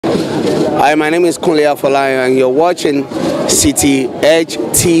Hi, my name is Kunle Afolayan and you're watching City Edge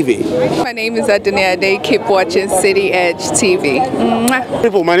TV. My name is Odule. Keep watching City Edge TV. Mwah.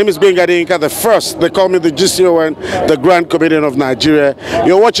 People, my name is Benga Dinka, the first. They call me the GCON, the Grand Comedian of Nigeria.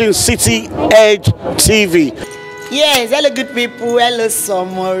 You're watching City Edge TV. Yes, hello good people, hello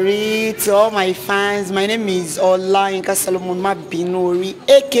Somori, to all my fans. My name is Olayinka Solomon Mabinori,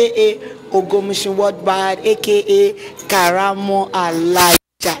 aka Ogomishin Worldwide, aka Karamo Alaja.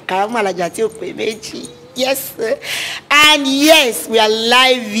 Karamo Alaja ti o pe meji. Yes, and yes, we are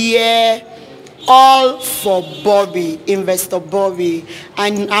live here, all for Bobby, Investor Bobby.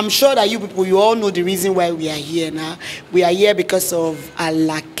 And I'm sure that you people, you all know the reason why we are here now. We are here because of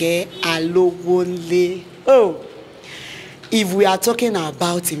Alake, Alowonle. Oh, if we are talking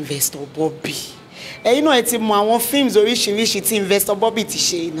about Investor Bobby, and you know, it's one films oríṣiríṣi tí Investor Bobby ti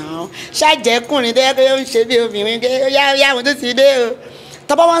ṣe now. Ṣàjẹkùnrin tó yẹ kó ń ṣe bí obìnrin yá mo tó ti dé o.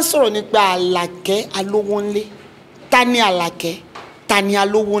 Tá bá wá ń sọ̀rọ̀ nípa Alake Alowonle. Ta ni Alake? Ta ni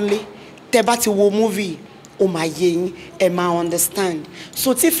Alowonle? Tẹ́ bá ti wo movie, ó máa yé yín, ẹ máa understand.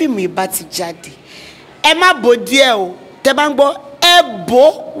 So tí fíìmù yìí bá ti jáde, ẹ má bò díẹ̀ o. Tẹ́ bá ń gbọ́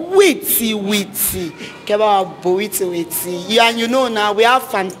Ebo witty. Keba bo witty. And you know now we have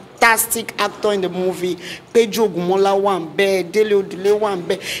fantastic actor in the movie. Peju Ogunmola one be, Dele Odule one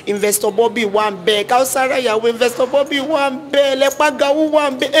be, Investor Bobby one be, Kausara Yawo Investor Bobby one be, Lepagawu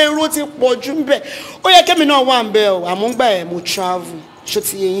one be, Eroti Poju be. Oh yeah, kemi no one be. Among by mo travel.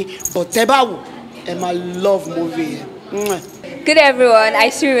 But Tebawu, my love movie. Good everyone, I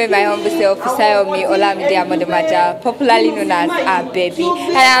still remain my humble self, Isayomi Olamide Amademaja, popularly known as Abebi,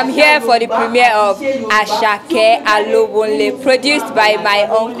 and I'm here for the premiere of Asake Alowonle, produced by my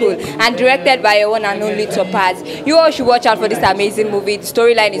uncle and directed by your one and only Topaz. You all should watch out for this amazing movie. The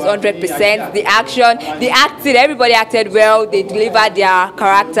storyline is 100%, the action, the acting, everybody acted well, they delivered their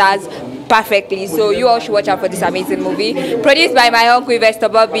characters perfectly. So you all should watch out for this amazing movie, produced by my uncle Investor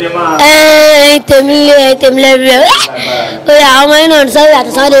Bobby.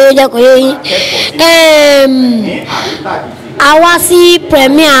 Awasi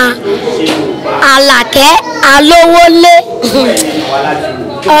premier Alake Alowonle.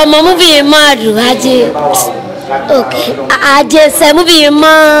 My movie mad. Okay, I just say movie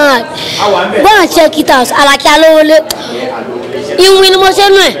mad. Go and check it out. Alake Alowonle. You win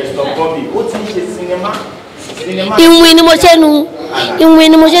motion. You win motion. You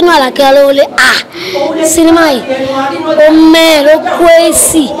win motion. Alake Alowonle. Cinema. Oh man, oh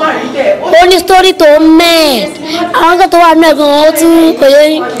crazy. Only story to man. I want to have me go to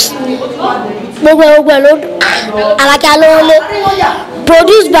Alake Alowonle.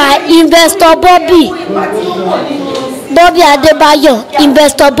 Produced by Investor Bobby. Bobby Adebayo.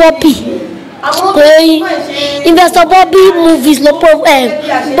 Investor Bobby. Investor Bobby movies lo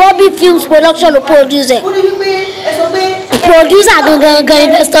Bobby Films production lo producer gangan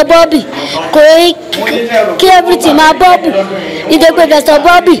Investor Bobby kí everything ma Bobby ide pe Investor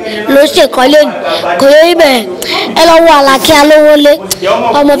Bobby lo ṣe kọ́lé kò yé ibẹ̀ ẹ lọ wo Alake Alowonle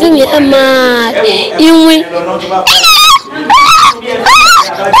ọmọ fíìmù ẹ máa ìwìn.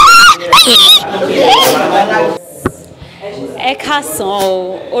 Ẹ káàsán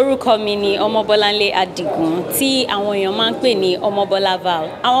o, orúkọ mi ni Ọmọbọ́láńlé Adigun tí àwọn èèyàn máa ń pè ní Ọmọbọ́lá Val.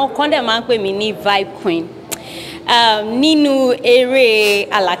 Àwọn kan dẹ̀ máa ń pè mí ní Vibe Queen. Nínú eré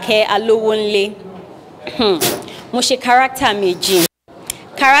Alake Alowonle, mo ṣe character méjì.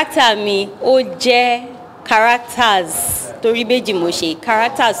 Character mi ó jẹ́ characters torí méjì mo ṣe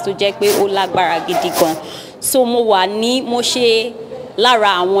characters tó jẹ́ pé ó lágbára gidi gan. So mo ṣe lára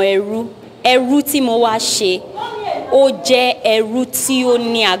àwọn ẹrú tí mo wá ṣe. Ó jẹ́ ẹrú tí ó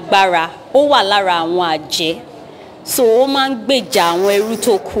ní agbára, ó wà lára àwọn àjẹ́, so ó máa ń gbèjà àwọn ẹrú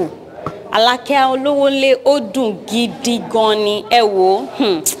tó kù. Alake Alowonle ó dùn gidi gan ni, ẹ wò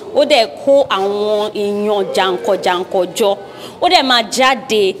ó dẹ̀ kó àwọn èèyàn jàǹkànjàǹkàn jọ. Ó dẹ̀ máa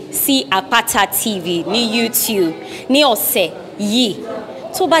jáde sí Àpáta TV ní YouTube ní ọ̀sẹ̀ yìí.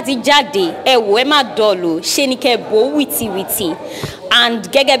 Tó bá ti jáde, ẹ wò ẹ má dọ̀lù, ṣe ni kẹ́ bò wìtìwìtì. And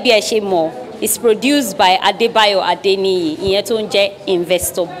gẹ́gẹ́ bí ẹ ṣe mọ̀, it's produced by Adebayo Adeniyi, ìyẹn tó ń jẹ́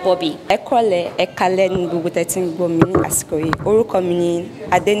Investor Bobby. Ẹ kọ́lẹ̀ ẹ kalẹ̀ ní gbogbo tẹ́tí ń gbọ́ mi ní àsìkò yìí. Orúkọ mi ni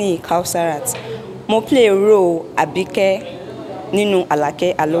Adeniyi Kausarat. Mo play role Àbíkẹ́ nínú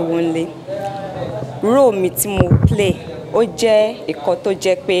Alake Alowonle. Role mi tí mo play ó jẹ́ ìkan tó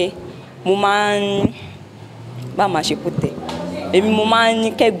jẹ́ pé mo máa ń bá máa ṣe pútẹ̀. Èmi mo máa ń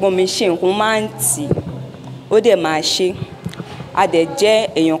ní kẹ́gbọ́n mi ṣe nǹkan, mo máa ń tì ó dẹ̀ máa ṣe. A dẹ̀ jẹ́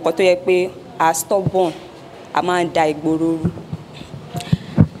èèyàn kan tó yẹ pé a stubborn, a máa ń da ìgboro rú.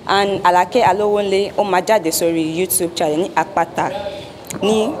 And Alake Alowonle ó máa jáde sórí YouTube channel ní Àpáta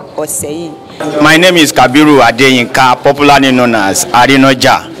ní ọ̀sẹ̀ yìí. My name is Kabiru Adeyinka, popularly known as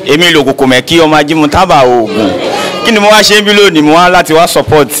Arinoja. Èmi lòkùnkùn mẹ́kí ọmọ ajímútábà Ògùn. Kí ni mo wá ṣe bí lónìí? Mo wá láti wá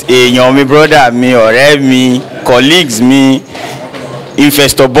support èèyàn mi, brother mi, ọ̀rẹ́ mi, colleagues mi,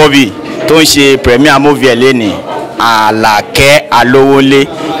 Investor Bobby tó ń ṣe premier movie lẹ́ni Alake Alowonle.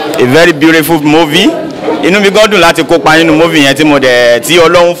 A very beautiful movie. Inú mi gan dùn láti kópa nínú movie yẹn tí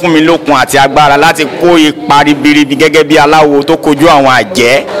Ọlọ́run fún mi lókun àti agbára láti kó ipa ribiribi gẹ́gẹ́ bí aláwo tó kojú àwọn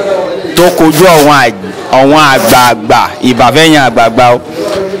àjẹ́, tó kojú àwọn àgbààgbà, ìbàfẹ́yìn àgbààgbà o.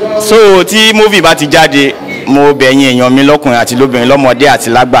 So tí movie bá ti jáde, mo bẹ̀yìn èèyàn mi lọ́kùnrin àti lóbìnrin, lọ́mọdé àti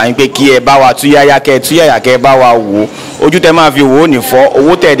lágbà yín pé kí ẹ bá wa túyáyá kẹ́ bá wa wò. Ojú tẹ máa fi wò ó ní fọ́,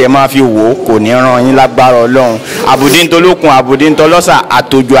 owó tẹ̀dẹ̀ máa fi wò ó kò ní ràn yín lágbára Ọlọ́run. Àbùdí ń tolókun, àbùdí ń tọlọ́sà,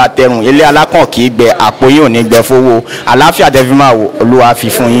 àtòjò àtẹrùn, ilé alákàn kì í gbẹ, àpò yín ò ní gbẹ fowó. Àlàáfíà tẹ fi máa wò, Olúwa fi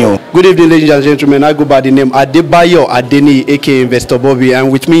fún yín o. Good evening, ladies and gentlemen. I go by the name Adebayo Adeni, aka Investor Bobby,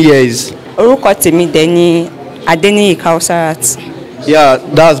 and with me here is. Orúkọ tèmi dẹ̀ ni Adeniyi Kausarat. Yeah,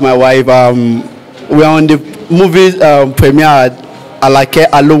 that's my wife. We are on the movie premiere Alake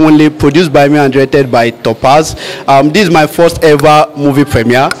Alowonle, produced by me and directed by Topaz. This is my first ever movie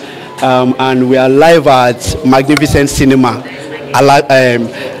premiere, and we are live at Magnificent Cinema,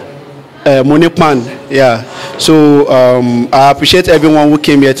 Moneypan. Yeah. So I appreciate everyone who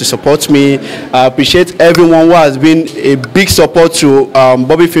came here to support me. I appreciate everyone who has been a big support to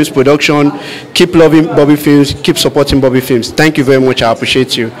Bobby Films production. Keep loving Bobby Films. Keep supporting Bobby Films. Thank you very much. I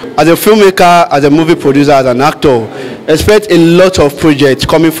appreciate you. As a filmmaker, as a movie producer, as an actor, expect a lot of projects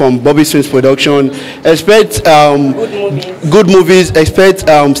coming from Bobby Films production. Expect good movies. Expect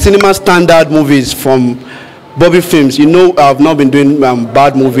cinema standard movies from Bobby Films. You know, I've not been doing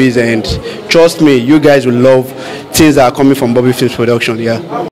bad movies, and trust me, you guys will love things that are coming from Bobby Films production. Yeah.